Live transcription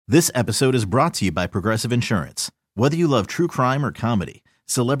This episode is brought to you by Progressive Insurance. Whether you love true crime or comedy,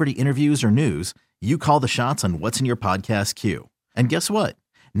 celebrity interviews or news, you call the shots on what's in your podcast queue. And guess what?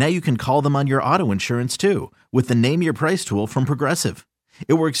 Now you can call them on your auto insurance too with the Name Your Price tool from Progressive.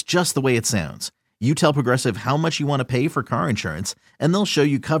 It works just the way it sounds. You tell Progressive how much you want to pay for car insurance, and they'll show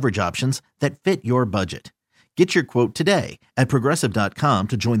you coverage options that fit your budget. Get your quote today at Progressive.com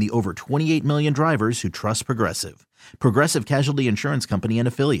to join the over 28 million drivers who trust Progressive. Progressive Casualty Insurance Company and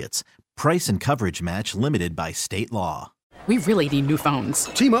Affiliates. Price and coverage match limited by state law. We really need new phones.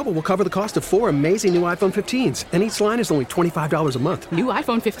 T-Mobile will cover the cost of 4 amazing new iPhone 15s, and each line is only $25 a month. New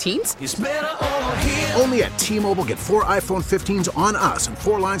iPhone 15s? It's better over here. Only at T-Mobile, get 4 iPhone 15s on us and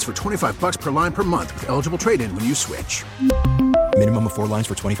 4 lines for $25 per line per month with eligible trade-in when you switch. Minimum of 4 lines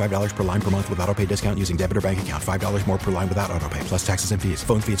for $25 per line per month with autopay discount using debit or bank account. $5 more per line without autopay, plus taxes and fees.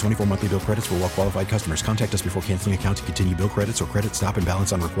 Phone fee at 24 monthly bill credits for well-qualified customers. Contact us before canceling account to continue bill credits or credit stop and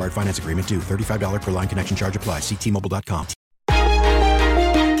balance on required finance agreement due. $35 per line connection charge applies. See T-Mobile.com.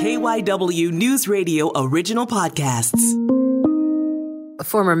 KYW News Radio original podcasts. A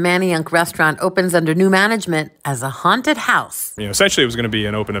former Manayunk restaurant opens under new management as a haunted house. Essentially it was going to be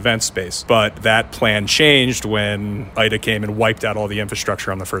an open event space, but that plan changed when Ida came and wiped out all the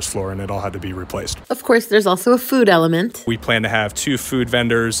infrastructure on the first floor, and it all had to be replaced. Of course, there's also a food element. We plan to have 2 food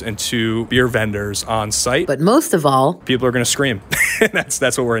vendors and 2 beer vendors on site. But most of all, people are going to scream. That's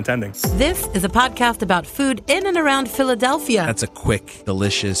what we're intending. This is a podcast about food in and around Philadelphia. That's a quick,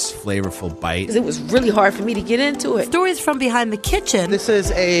 delicious, flavorful bite. It was really hard for me to get into it. Stories from behind the kitchen. This is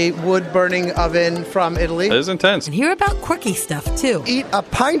a wood-burning oven from Italy. It is intense. And hear about quirky stuff, too. Eat a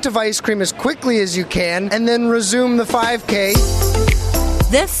pint of ice cream as quickly as you can, and then resume the 5K.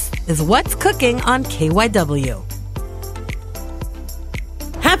 This is What's Cooking on KYW.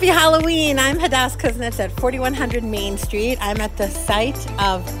 Happy Halloween! I'm Hadass Kuznets at 4100 Main Street. I'm at the site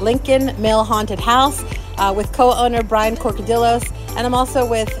of Lincoln Mill Haunted House with co-owner Brian Corcadillos, and I'm also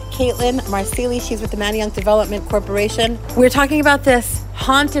with Caitlin Marsili. She's with the Manayunk Development Corporation. We're talking about this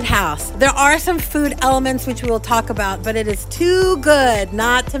haunted house. There are some food elements which we will talk about, but it is too good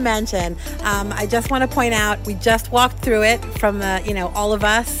not to mention. I just want to point out, we just walked through it from all of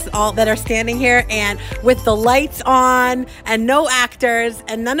us, all that are standing here, and with the lights on and no actors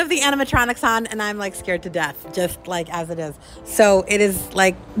and none of the animatronics on, and I'm like scared to death, just like as it is. So it is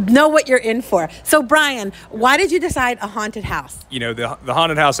like, know what you're in for. So Brian, why did you decide a haunted house? The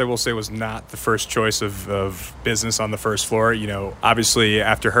haunted house, I will say, was not the first choice of business on the first floor. Obviously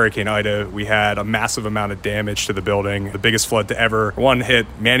after Hurricane Ida, we had a massive amount of damage to the building. The biggest flood to ever, hit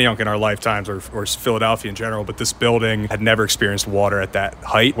Manayunk in our lifetimes, or Philadelphia in general, but this building had never experienced water at that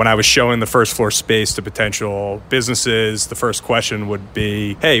height. When I was showing the first floor space to potential businesses, the first question would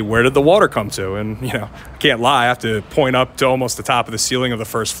be, hey, where did the water come to? And, I can't lie, I have to point up to almost the top of the ceiling of the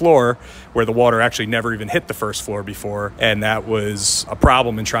first floor where the water actually never even hit the first floor before. And that was a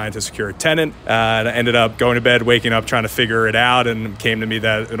problem in trying to secure a tenant. And I ended up going to bed, waking up, trying to figure it out, and came to me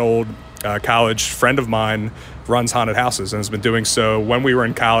that an old college friend of mine runs haunted houses and has been doing so when we were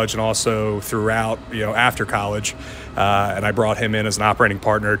in college and also throughout, after college. And I brought him in as an operating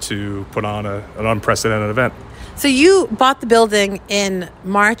partner to put on an unprecedented event. So you bought the building in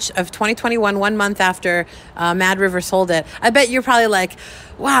March of 2021, 1 month after Mad River sold it. I bet you're probably like,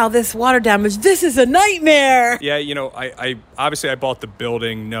 wow, this water damage, this is a nightmare. Yeah, I obviously bought the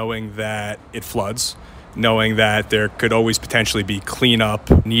building knowing that it floods, knowing that there could always potentially be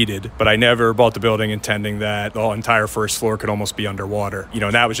cleanup needed. But I never bought the building intending that the entire first floor could almost be underwater.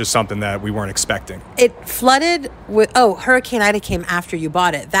 And that was just something that we weren't expecting. It flooded Hurricane Ida came after you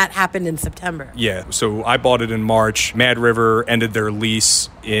bought it. That happened in September. Yeah, so I bought it in March. Mad River ended their lease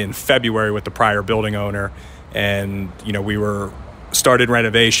in February with the prior building owner. And, we were started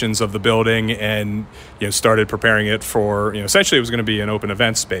renovations of the building and started preparing it for essentially it was going to be an open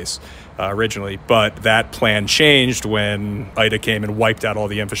event space originally, but that plan changed when Ida came and wiped out all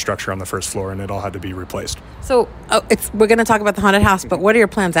the infrastructure on the first floor, and it all had to be replaced. So we're going to talk about the haunted house, but what are your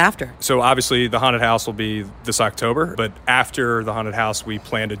plans after? So obviously the haunted house will be this October, but after the haunted house we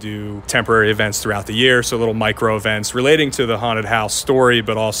plan to do temporary events throughout the year, so little micro events relating to the haunted house story,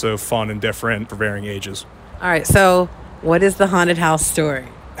 but also fun and different for varying ages. All right, so what is the haunted house story?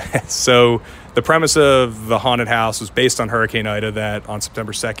 So the premise of the haunted house was based on Hurricane Ida, that on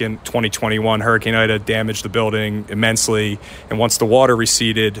September 2nd, 2021, Hurricane Ida damaged the building immensely. And once the water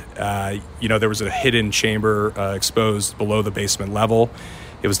receded, there was a hidden chamber exposed below the basement level.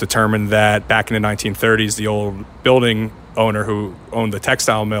 It was determined that back in the 1930s, the old building owner who owned the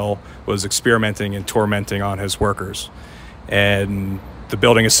textile mill was experimenting and tormenting on his workers. And the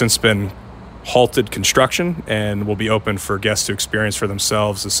building has since been halted construction and will be open for guests to experience for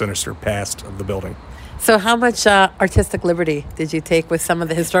themselves the sinister past of the building. So how much artistic liberty did you take with some of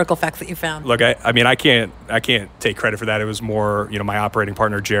the historical facts that you found? Look, I mean, I can't take credit for that. It was more, my operating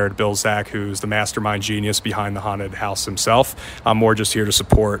partner, Jared Bilzak, who's the mastermind genius behind the haunted house himself. I'm more just here to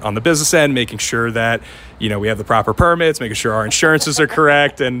support on the business end, making sure that, we have the proper permits, making sure our insurances are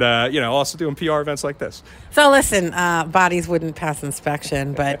correct, and, also doing PR events like this. So listen, bodies wouldn't pass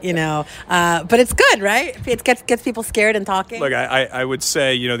inspection, but, but it's good, right? It gets people scared and talking. Look, I would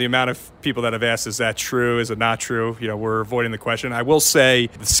say, the amount of people that have asked, is that true? Is it not true? We're avoiding the question. I will say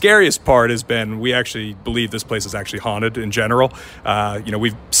the scariest part has been we actually believe this place is actually haunted in general.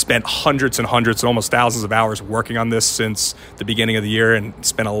 We've spent hundreds and hundreds and almost thousands of hours working on this since the beginning of the year and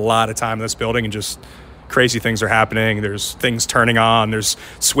spent a lot of time in this building, and just crazy things are happening. There's things turning on. There's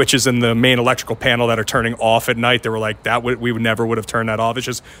switches in the main electrical panel that are turning off at night. They were like, we would never have turned that off. It's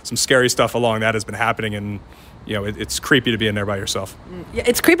just some scary stuff along that has been happening, and it's creepy to be in there by yourself. Yeah,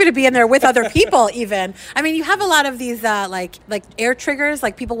 it's creepy to be in there with other people even. I mean, you have a lot of these like air triggers,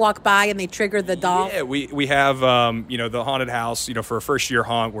 like people walk by and they trigger the doll. Yeah, we have, the haunted house, for a first-year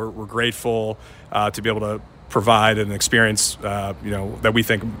haunt, we're grateful to be able to provide an experience, that we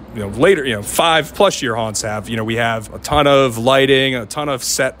think, later, 5+ year haunts have. We have a ton of lighting, a ton of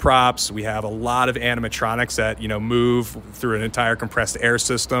set props. We have a lot of animatronics that, move through an entire compressed air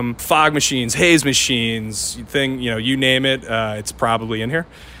system, fog machines, haze machines, you name it, it's probably in here.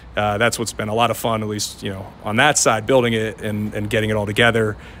 That's what's been a lot of fun, at least, on that side, building it and getting it all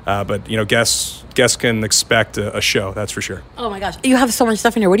together. But, guests can expect a show, that's for sure. Oh, my gosh. You have so much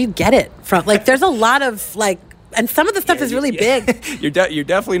stuff in here. Where do you get it from? Like, there's a lot of, and some of the stuff is really big. You're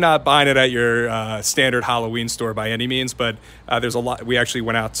definitely not buying it at your standard Halloween store by any means, but there's a lot. We actually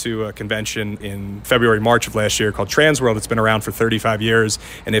went out to a convention in February, March of last year called Transworld. It's been around for 35 years,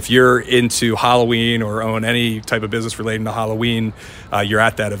 and if you're into Halloween or own any type of business relating to Halloween, you're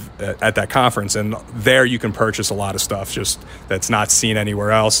at that conference, and there you can purchase a lot of stuff just that's not seen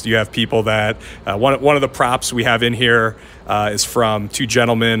anywhere else. You have people that one of the props we have in here is from two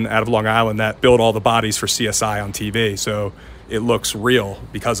gentlemen out of Long Island that build all the bodies for CSI on TV. So it looks real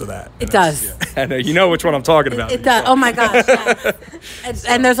because of that. It does. Yeah. And you know which one I'm talking about. It does. Oh my gosh. Yes.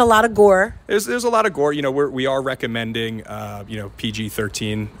 And there's a lot of gore. There's a lot of gore. We are recommending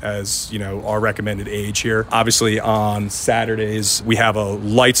PG-13 as our recommended age here. Obviously on Saturdays we have a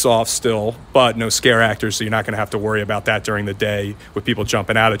lights off still, but no scare actors, so you're not going to have to worry about that during the day with people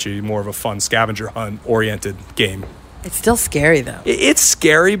jumping out at you. More of a fun scavenger hunt oriented game. It's still scary, though. It's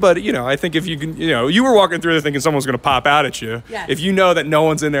scary, but, I think if you can, you were walking through there thinking someone's going to pop out at you. Yes. If you know that no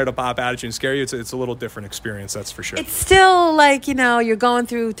one's in there to pop out at you and scare you, it's a little different experience, that's for sure. It's still like, you're going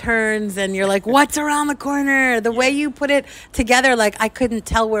through turns and you're like, what's around the corner? The way you put it together, like I couldn't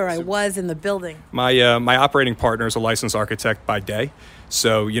tell where I was in the building. My operating partner is a licensed architect by day.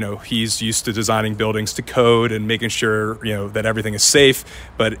 So, he's used to designing buildings to code and making sure, that everything is safe.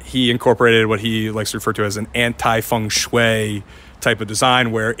 But he incorporated what he likes to refer to as an anti-feng shui type of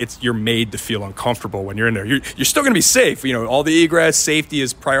design where you're made to feel uncomfortable when you're in there. You're still going to be safe. All the egress, safety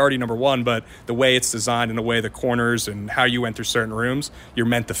is priority number one, but the way it's designed and the way the corners and how you enter certain rooms, you're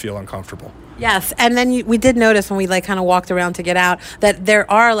meant to feel uncomfortable. Yes, and then we did notice when we kind of walked around to get out that there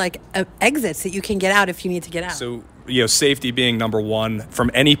are exits that you can get out if you need to get out. So, safety being number one.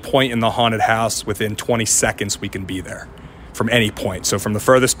 From any point in the haunted house, within 20 seconds, we can be there. From any point. So from the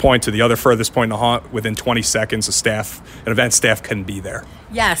furthest point to the other furthest point in the haunt, within 20 seconds, an event staff can be there.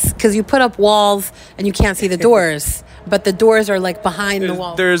 Yes, because you put up walls and you can't see the doors, but the doors are behind the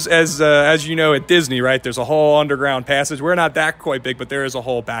wall. There's, as you know, at Disney, right, there's a whole underground passage. We're not that quite big, but there is a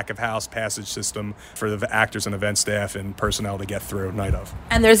whole back of house passage system for the actors and event staff and personnel to get through night of.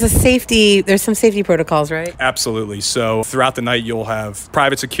 And there's some safety protocols, right? Absolutely. So throughout the night, you'll have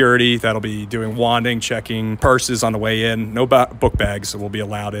private security that'll be doing wanding, checking purses on the way in. No book bags will be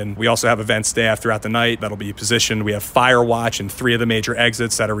allowed in. We also have event staff throughout the night that'll be positioned. We have fire watch in 3 of the major exits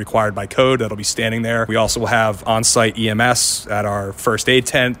that are required by code that'll be standing there. We also have on-site EMS at our first aid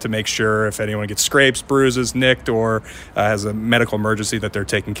tent to make sure if anyone gets scrapes, bruises, nicked, or has a medical emergency that they're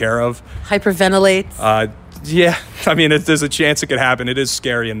taken care of. Hyperventilates. Yeah, I mean, there's a chance it could happen. It is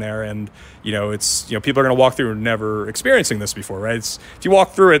scary in there, and it's people are going to walk through never experiencing this before, right? If you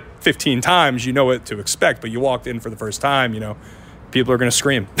walk through it 15 times, you know what to expect, but you walked in for the first time, people are going to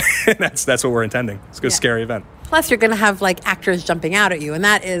scream. That's what we're intending. It's a good, scary event. Plus, you're going to have actors jumping out at you, and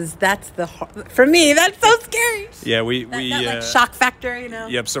for me, that's so scary. Yeah, we shock factor,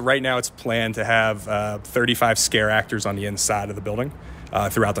 Yep. So right now it's planned to have 35 scare actors on the inside of the building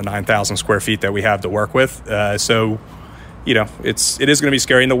throughout the 9,000 square feet that we have to work with. So you know, it is going to be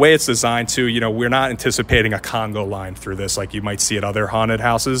scary. And the way it's designed too, you know, we're not anticipating a Congo line through this like you might see at other haunted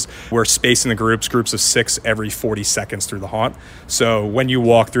houses. We're spacing the groups of 6 every 40 seconds through the haunt. So when you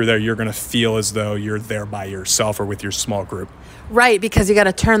walk through there, you're going to feel as though you're there by yourself or with your small group. Right, because you got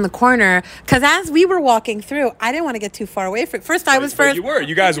to turn the corner. Because as we were walking through, I didn't want to get too far away from it. First, I was first.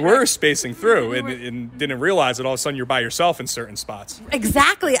 You guys were spacing through and didn't realize that all of a sudden you're by yourself in certain spots.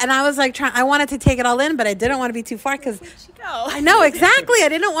 Exactly, and I was like I wanted to take it all in, but I didn't want to be too far because I know exactly. I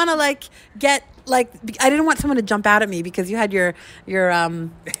didn't want to I didn't want someone to jump out at me because you had your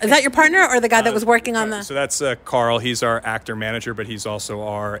is that your partner or the guy that was working on the? So that's Carl. He's our actor manager, but he's also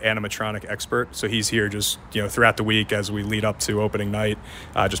our animatronic expert. So he's here just, you know, throughout the week as we lead up to opening night,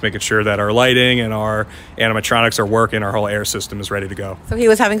 just making sure that our lighting and our animatronics are working. Our whole air system is ready to go. So he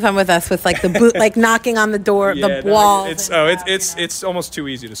was having fun with us with like the boot, like knocking on the door, the wall. It's almost too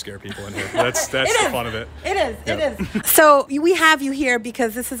easy to scare people in here. That's the fun of it. It is. So we have you here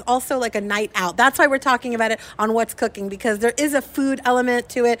because this is also like a night out. That's why we're talking about it on What's Cooking, because there is a food element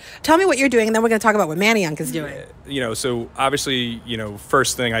to it. Tell me what you're doing, and then we're going to talk about what Manayunk is doing. You know, so obviously, you know,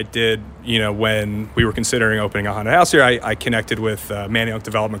 first thing I did, you know, when we were considering opening a haunted house here, I connected with Manayunk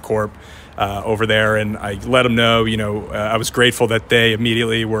Development Corp. Over there, and I let them know, you know, I was grateful that they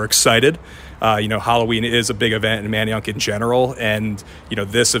immediately were excited. You know, Halloween is a big event in Manayunk in general, and, you know,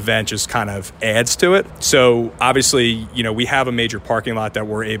 this event just kind of adds to it. So obviously, you know, we have a major parking lot that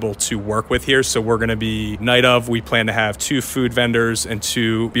we're able to work with here. So we're going to be night of, we plan to have 2 food vendors and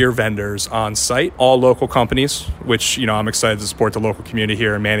 2 beer vendors on site, all local companies, which, you know, I'm excited to support the local community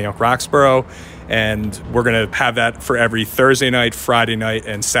here in Manayunk, Roxborough. And we're going to have that for every Thursday night, Friday night,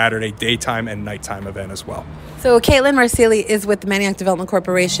 and Saturday daytime and nighttime event as well. So Caitlin Marsili is with the Manayunk Development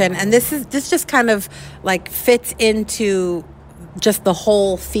Corporation, and this just kind of like fits into just the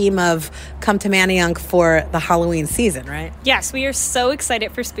whole theme of come to Manayunk for the Halloween season, right? Yes, we are so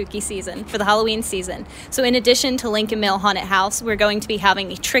excited for spooky season, for the Halloween season. So in addition to Lincoln Mill Haunted House, we're going to be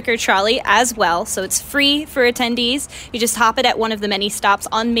having a trick or trolley as well. So it's free for attendees. You just hop it at one of the many stops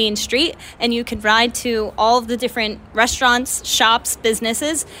on Main Street, and you can ride to all of the different restaurants, shops,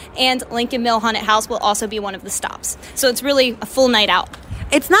 businesses, and Lincoln Mill Haunted House will also be one of the stops. So it's really a full night out.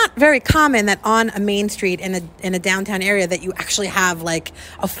 It's not very common that on a main street in a downtown area that you actually have like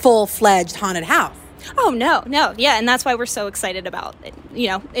a full-fledged haunted house. Oh, no. Yeah, and that's why we're so excited about it. You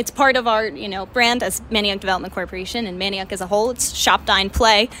know, it's part of our, you know, brand as Manayunk Development Corporation and Manayunk as a whole. It's shop, dine,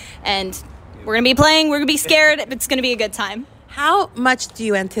 play, and we're going to be playing, we're going to be scared, it's going to be a good time. How much do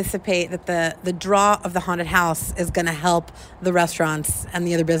you anticipate that the draw of the haunted house is going to help the restaurants and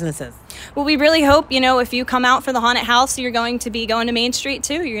the other businesses? Well, we really hope, you know, if you come out for the haunted house, you're going to be going to Main Street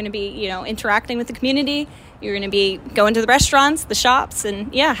too. You're going to be, you know, interacting with the community. You're going to be going to the restaurants, the shops,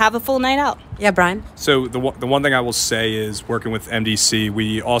 and yeah, have a full night out. Yeah, Brian? So the one thing I will say is working with MDC,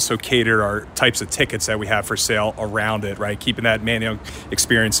 we also cater our types of tickets that we have for sale around it, right? Keeping that Manayunk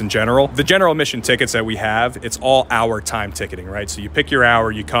experience in general. The general admission tickets that we have, it's all hour time ticketing, right? So you pick your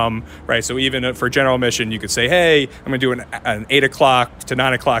hour, you come, right? So even for general admission, you could say, hey, I'm going to do an 8 o'clock to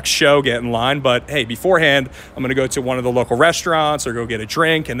 9 o'clock show, get in line. But hey, beforehand, I'm going to go to one of the local restaurants or go get a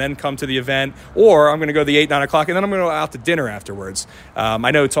drink and then come to the event. Or I'm going to go to the 8, 9 o'clock and then I'm going to go out to dinner afterwards.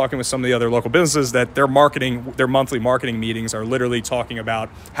 I know talking with some of the other local businesses that their monthly marketing meetings are literally talking about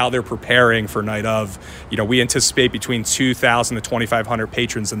how they're preparing for night of. You know, we anticipate between 2,000 to 2,500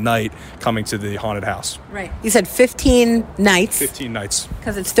 patrons a night coming to the haunted house. Right. You said 15 nights. 15 nights.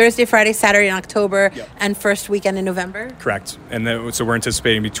 Because it's Thursday, Friday, Saturday in October, and first weekend in November? Correct. And then, so we're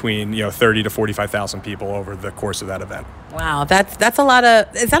anticipating between 30 to 45,000 people over the course of that event. Wow, that's a lot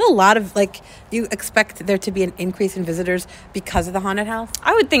of. Is that a lot of, like, do you expect there to be an increase in visitors because of the haunted house?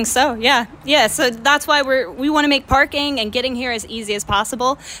 I would think so, yeah. So that's why we want to make parking and getting here as easy as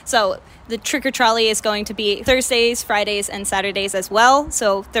possible. So the trick or trolley is going to be Thursdays, Fridays, and Saturdays as well.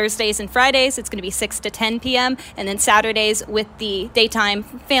 So Thursdays and Fridays, it's going to be 6 to 10 p.m. And then Saturdays with the daytime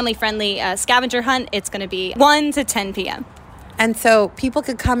family-friendly scavenger hunt, it's going to be 1 to 10 p.m. And so people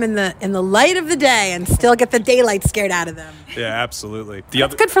could come in the light of the day and still get the daylight scared out of them. Yeah, absolutely.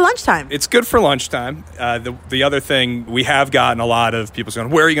 It's good for lunchtime. It's good for lunchtime. The other thing, we have gotten a lot of people saying,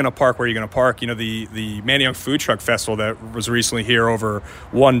 where are you going to park? Where are you going to park? You know, the Manayunk Food Truck Festival that was recently here over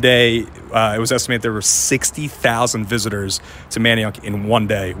one day, it was estimated there were 60,000 visitors to Manayunk in one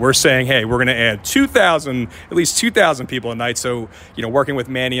day. We're saying, hey, we're going to add at least 2,000 people a night. So, you know, working with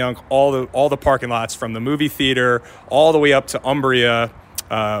Manayunk, all the parking lots from the movie theater all the way up to Umbria,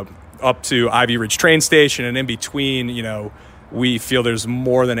 up to Ivy Ridge train station, and in between, you know, we feel there's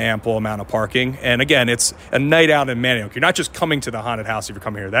more than ample amount of parking. And again, it's a night out in Manayunk. You're not just coming to the haunted house if you're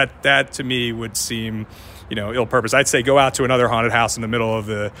coming here. That to me would seem, ill purpose. I'd say go out to another haunted house in the middle of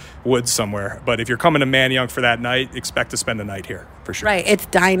the woods somewhere. But if you're coming to Manayunk for that night, expect to spend a night here for sure. Right. It's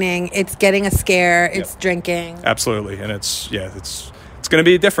dining. It's getting a scare. It's drinking. Absolutely. And it's going to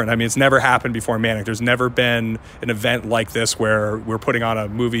be different. I mean, it's never happened before in Manayunk. There's never been an event like this where we're putting on a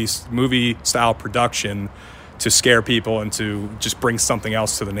movie style production to scare people and to just bring something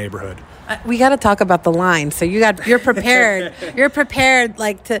else to the neighborhood. We got to talk about the line. So you're prepared. You're prepared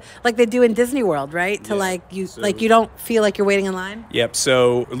like they do in Disney World, right? To you don't feel like you're waiting in line. Yep.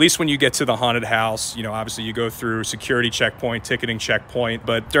 So at least when you get to the haunted house, obviously you go through security checkpoint, ticketing checkpoint.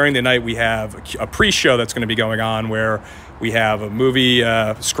 But during the night we have a pre-show that's going to be going on where we have a movie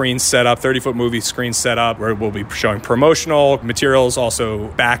screen set up, 30-foot movie screen set up, where we'll be showing promotional materials, also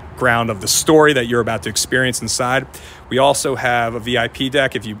background of the story that you're about to experience inside. We also have a VIP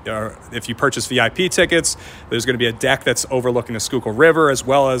deck. If you purchase VIP tickets, there's going to be a deck that's overlooking the Schuylkill River, as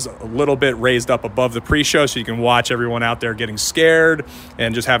well as a little bit raised up above the pre-show, so you can watch everyone out there getting scared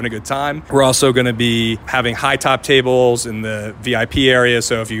and just having a good time. We're also going to be having high top tables in the VIP area,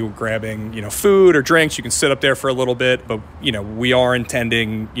 so if you're grabbing food or drinks, you can sit up there for a little bit. But we are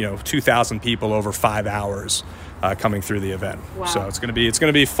intending 2,000 people over 5 hours. Coming through the event. Wow. So it's going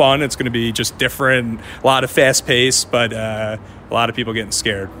to be fun. It's going to be just different, a lot of fast pace, but a lot of people getting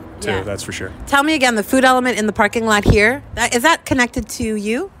scared too. Yeah. That's for sure. Tell me again, the food element in the parking lot here, is that connected to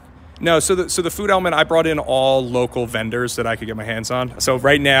you? No, so the food element, I brought in all local vendors that I could get my hands on. So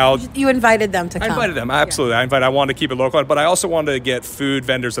right now... You invited them to come. I invited them, absolutely. Yeah. I wanted to keep it local, but I also wanted to get food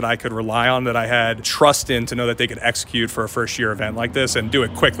vendors that I could rely on, that I had trust in to know that they could execute for a first-year event like this and do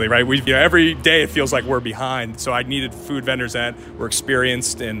it quickly, right? Every day it feels like we're behind, so I needed food vendors that were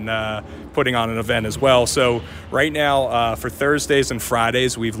experienced in putting on an event as well. So right now, for Thursdays and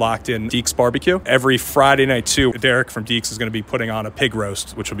Fridays, we've locked in Deeks Barbecue. Every Friday night, too, Derek from Deeks is going to be putting on a pig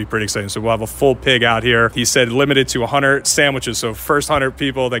roast, which will be pretty exciting. So we'll have a full pig out here. He said limited to 100 sandwiches. So first 100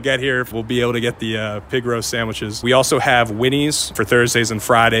 people that get here will be able to get the pig roast sandwiches. We also have Winnie's for Thursdays and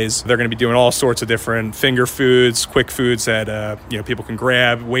Fridays. They're going to be doing all sorts of different finger foods, quick foods that people can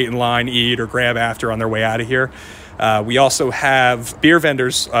grab, wait in line, eat, or grab after on their way out of here. We also have beer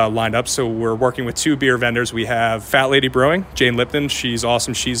vendors lined up. So we're working with 2 beer vendors. We have Fat Lady Brewing, Jane Lipton. She's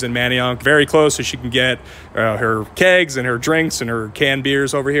awesome. She's in Manayunk, very close, so she can get her kegs and her drinks and her canned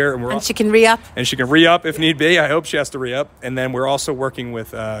beers over here. And she can re-up. And she can re-up if need be. I hope she has to re-up. And then we're also working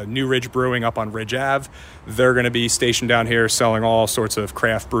with New Ridge Brewing up on Ridge Ave. They're going to be stationed down here selling all sorts of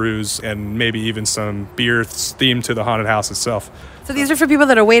craft brews and maybe even some beer themed to the haunted house itself. So these are for people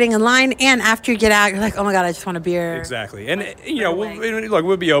that are waiting in line, and after you get out, you're like, oh my God, I just want a beer. Exactly. And,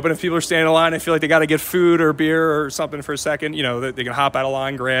 we'll be open. If people are standing in line, I feel like they got to get food or beer or something for a second, they can hop out of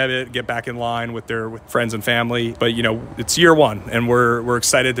line, grab it, get back in line with their friends and family. But, it's year one, and we're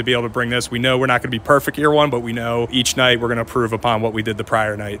excited to be able to bring this. We know we're not going to be perfect year one, but we know each night we're going to improve upon what we did the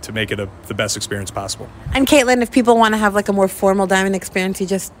prior night to make it the best experience possible. And Caitlin, if people want to have like a more formal diamond experience, you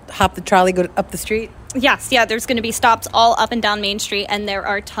just hop the trolley, go up the street? Yes, there's going to be stops all up and down Main Street, and there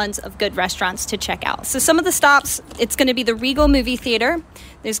are tons of good restaurants to check out. So some of the stops, it's going to be the Regal Movie Theater.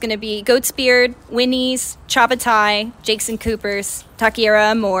 There's going to be Goat's Beard, Winnie's, Chapatai, Jake's and Cooper's,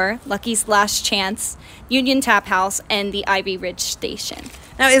 Takiera Amore, Lucky's Last Chance, Union Tap House, and the Ivy Ridge Station.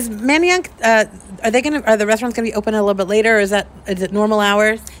 Now, is Manayunk, are the restaurants going to be open a little bit later, or is it normal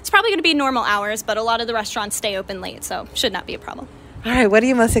hours? It's probably going to be normal hours, but a lot of the restaurants stay open late, so should not be a problem. All right, what are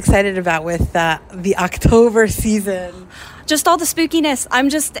you most excited about with the October season? Just all the spookiness.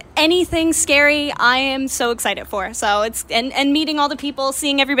 Anything scary, I am so excited for. So it's and meeting all the people,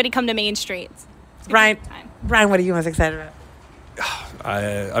 seeing everybody come to Main Street. Brian, what are you most excited about?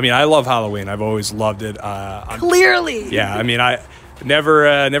 I love Halloween. I've always loved it. Clearly. Yeah, I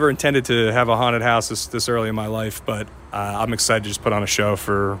never intended to have a haunted house this early in my life, but I'm excited to just put on a show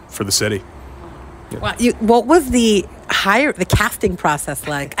for the city. Wow. What was the casting process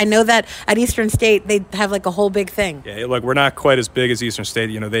like? I know that at Eastern State they have like a whole big thing. Yeah, look, we're not quite as big as Eastern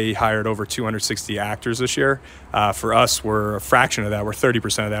State. They hired over 260 actors this year. For us, we're a fraction of that. We're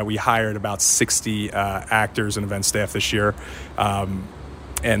 30% of that. We hired about 60 actors and event staff this year.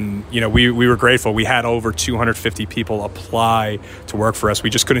 And, we were grateful. We had over 250 people apply to work for us. We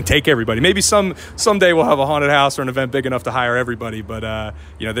just couldn't take everybody. Maybe someday we'll have a haunted house or an event big enough to hire everybody. But,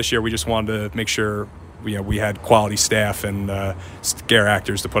 this year we just wanted to make sure, we had quality staff and scare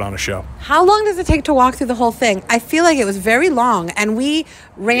actors to put on a show. How long does it take to walk through the whole thing? I feel like it was very long, and we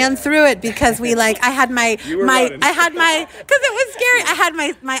ran through it because we because it was scary. I had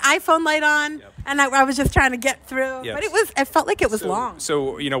my iPhone light on. Yep. And I was just trying to get through. Yes. But it felt like it was long.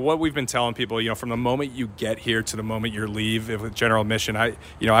 So, what we've been telling people, from the moment you get here to the moment you leave with general admission, I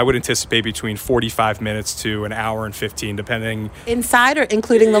would anticipate between 45 minutes to an hour and 15, depending. Inside or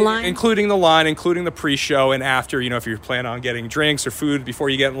including the line? Including the line, including the pre-show and after, if you're planning on getting drinks or food before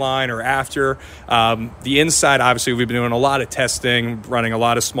you get in line or after. The inside, obviously, we've been doing a lot of testing, running a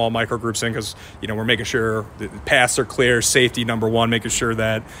lot of small micro groups in because, we're making sure the paths are clear, safety number one, making sure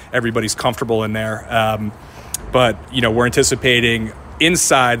that everybody's comfortable in there. But we're anticipating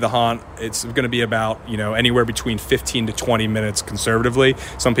inside the haunt, it's going to be about, anywhere between 15 to 20 minutes conservatively.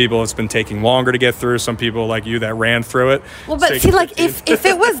 Some people, it's been taking longer to get through. Some people like you that ran through it. Well, but see, like if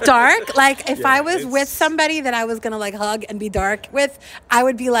it was dark, like if I was with somebody that I was going to like hug and be dark with, I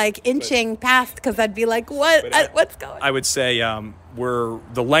would be like inching past because I'd be like, what's going on? I would say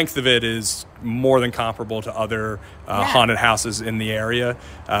the length of it is more than comparable to other haunted houses in the area.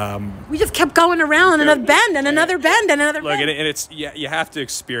 We just kept going around another bend and another bend and another bend. And it's you have to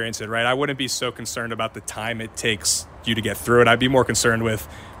experience it, right? I wouldn't be so concerned about the time it takes you to get through it. I'd be more concerned with,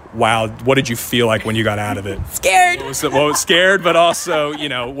 wow, what did you feel like when you got out of it? Scared. Scared, but also,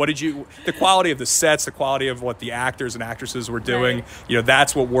 the quality of the sets, the quality of what the actors and actresses were doing,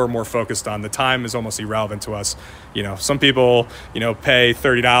 that's what we're more focused on. The time is almost irrelevant to us. Some people, pay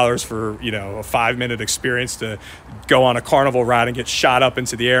 $30 for, a 5-minute experience to go on a carnival ride and get shot up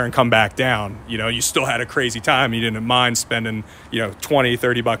into the air and come back down. You still had a crazy time. You didn't mind spending,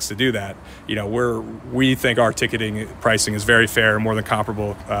 $20-$30 to do that. We think our ticketing pricing is very fair and more than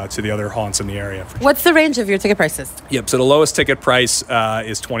comparable to the other haunts in the area. What's the range of your ticket prices? Yep, so the lowest ticket price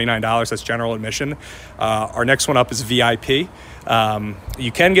is $29. That's general admission. Our next one up is VIP.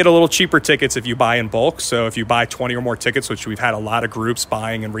 You can get a little cheaper tickets if you buy in bulk. So if you buy 20 or more tickets, which we've had a lot of groups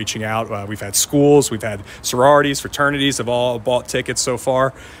buying and reaching out. We've had schools, we've had sororities, fraternities have all bought tickets so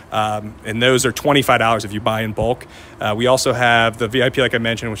far. And those are $25 if you buy in bulk. We also have the VIP, like I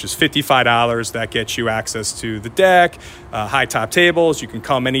mentioned, which is $55. That gets you access to the deck, high top tables. You can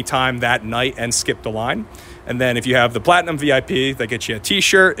come anytime that night and skip the line. And then if you have the Platinum VIP, that gets you a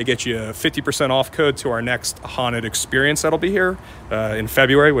T-shirt. It gets you a 50% off code to our next haunted experience that'll be here in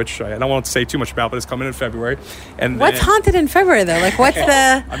February, which I don't want to say too much about, but it's coming in February. And what's haunted in February, though? Like, what's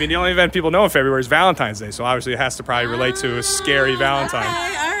the... I mean, the only event people know in February is Valentine's Day, so obviously it has to probably relate to a scary Valentine. All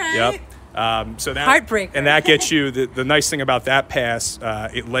right. Yep. So that Heartbreaker. And that gets you the nice thing about that pass.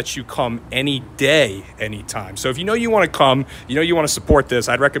 It lets you come any day, anytime. So if you want to come, you want to support this,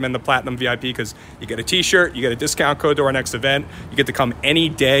 I'd recommend the Platinum VIP because you get a T-shirt, you get a discount code to our next event. You get to come any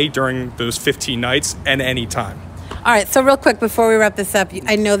day during those 15 nights and any time. All right, so real quick before we wrap this up,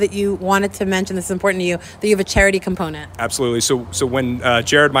 I know that you wanted to mention, this is important to you, that you have a charity component. Absolutely. So when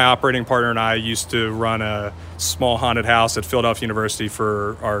Jared, my operating partner, and I used to run a small haunted house at Philadelphia University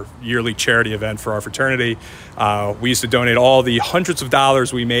for our yearly charity event for our fraternity, we used to donate all the hundreds of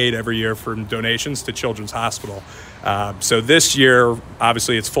dollars we made every year from donations to Children's Hospital. So this year,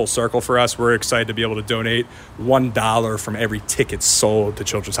 obviously, it's full circle for us. We're excited to be able to donate $1 from every ticket sold to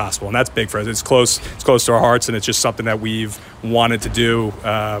Children's Hospital, and that's big for us. It's close to our hearts, and it's just something that we've wanted to do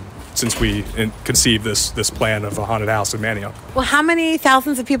since we conceived this plan of a haunted house in Manayunk. Well, how many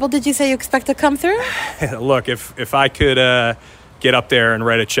thousands of people did you say you expect to come through? Look, if I could get up there and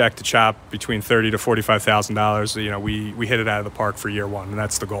write a check to chop between $30,000 to $45,000, we hit it out of the park for year one, and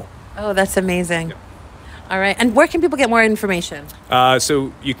that's the goal. Oh, that's amazing. Yeah. All right. And where can people get more information?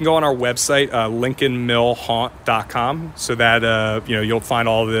 So you can go on our website, LincolnMillHaunt.com. So that, you'll find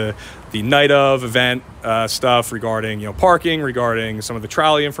all the night of event stuff regarding, parking, regarding some of the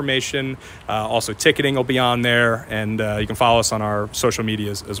trolley information. Also ticketing will be on there. And you can follow us on our social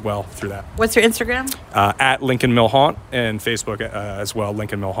medias as well through that. What's your Instagram? At Lincoln Mill Haunt, and Facebook as well,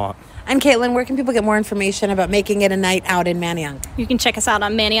 Lincoln Mill Haunt. And Caitlin, where can people get more information about making it a night out in Manayunk? You can check us out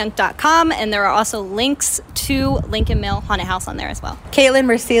on Manayunk.com, and there are also links to Lincoln Mill Haunted House on there as well. Caitlin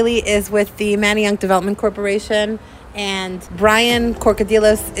Mersili is with the Manayunk Development Corporation, and Brian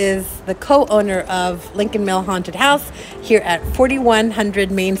Corcadilos is the co-owner of Lincoln Mill Haunted House here at 4100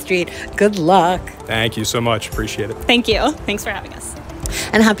 Main Street. Good luck. Thank you so much. Appreciate it. Thank you. Thanks for having us.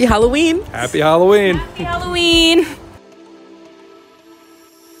 And happy Halloween. Happy Halloween. Happy Halloween.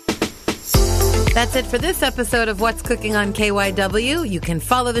 That's it for this episode of What's Cooking on KYW. You can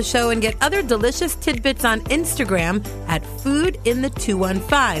follow the show and get other delicious tidbits on Instagram at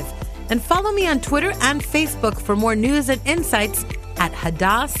foodinthe215. And follow me on Twitter and Facebook for more news and insights at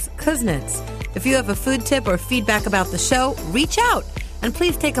Hadass Kuznets. If you have a food tip or feedback about the show, reach out. And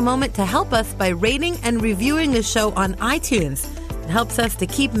please take a moment to help us by rating and reviewing the show on iTunes. It helps us to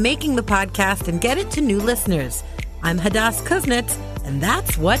keep making the podcast and get it to new listeners. I'm Hadass Kuznets, and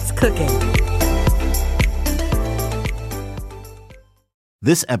that's What's Cooking.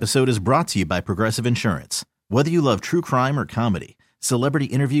 This episode is brought to you by Progressive Insurance. Whether you love true crime or comedy, celebrity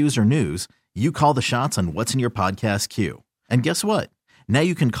interviews or news, you call the shots on what's in your podcast queue. And guess what? Now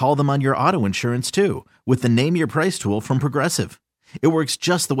you can call them on your auto insurance too with the Name Your Price tool from Progressive. It works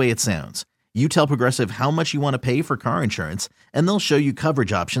just the way it sounds. You tell Progressive how much you want to pay for car insurance, and they'll show you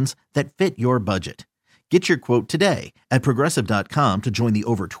coverage options that fit your budget. Get your quote today at Progressive.com to join the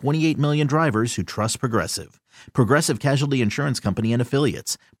over 28 million drivers who trust Progressive. Progressive Casualty Insurance Company and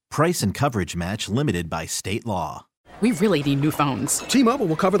Affiliates. Price and coverage match limited by state law. We really need new phones. T-Mobile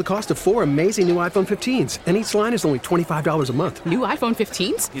will cover the cost of 4 amazing new iPhone 15s, and each line is only $25 a month. New iPhone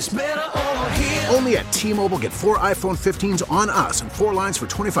 15s? It's better over here. Only at T-Mobile, get 4 iPhone 15s on us and 4 lines for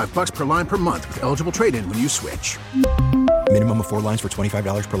 $25 per line per month with eligible trade-in when you switch. Minimum of 4 lines for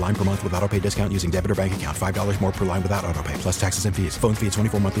 $25 per line per month with autopay discount using debit or bank account. $5 more per line without autopay, plus taxes and fees. Phone fee at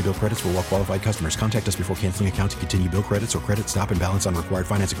 24 monthly bill credits for well-qualified customers. Contact us before canceling account to continue bill credits or credit stop and balance on required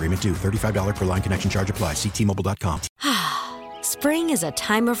finance agreement due. $35 per line connection charge applies. See T-Mobile.com. Spring is a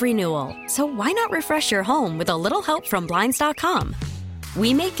time of renewal, so why not refresh your home with a little help from Blinds.com?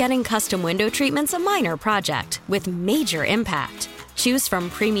 We make getting custom window treatments a minor project with major impact. Choose from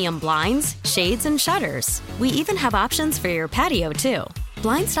premium blinds, shades, and shutters. We even have options for your patio, too.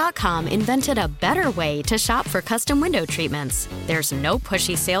 Blinds.com invented a better way to shop for custom window treatments. There's no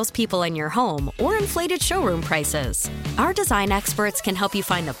pushy salespeople in your home or inflated showroom prices. Our design experts can help you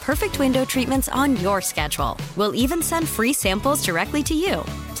find the perfect window treatments on your schedule. We'll even send free samples directly to you.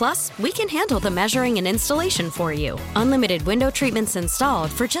 Plus, we can handle the measuring and installation for you. Unlimited window treatments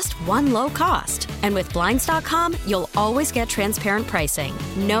installed for just one low cost. And with Blinds.com, you'll always get transparent pricing.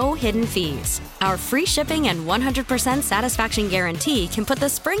 No hidden fees. Our free shipping and 100% satisfaction guarantee can put the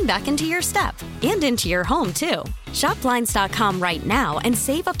spring back into your step and into your home, too. Shop Blinds.com right now and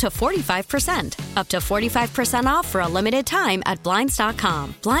save up to 45%. Up to 45% off for a limited time at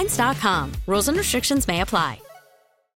Blinds.com. Blinds.com. Rules and restrictions may apply.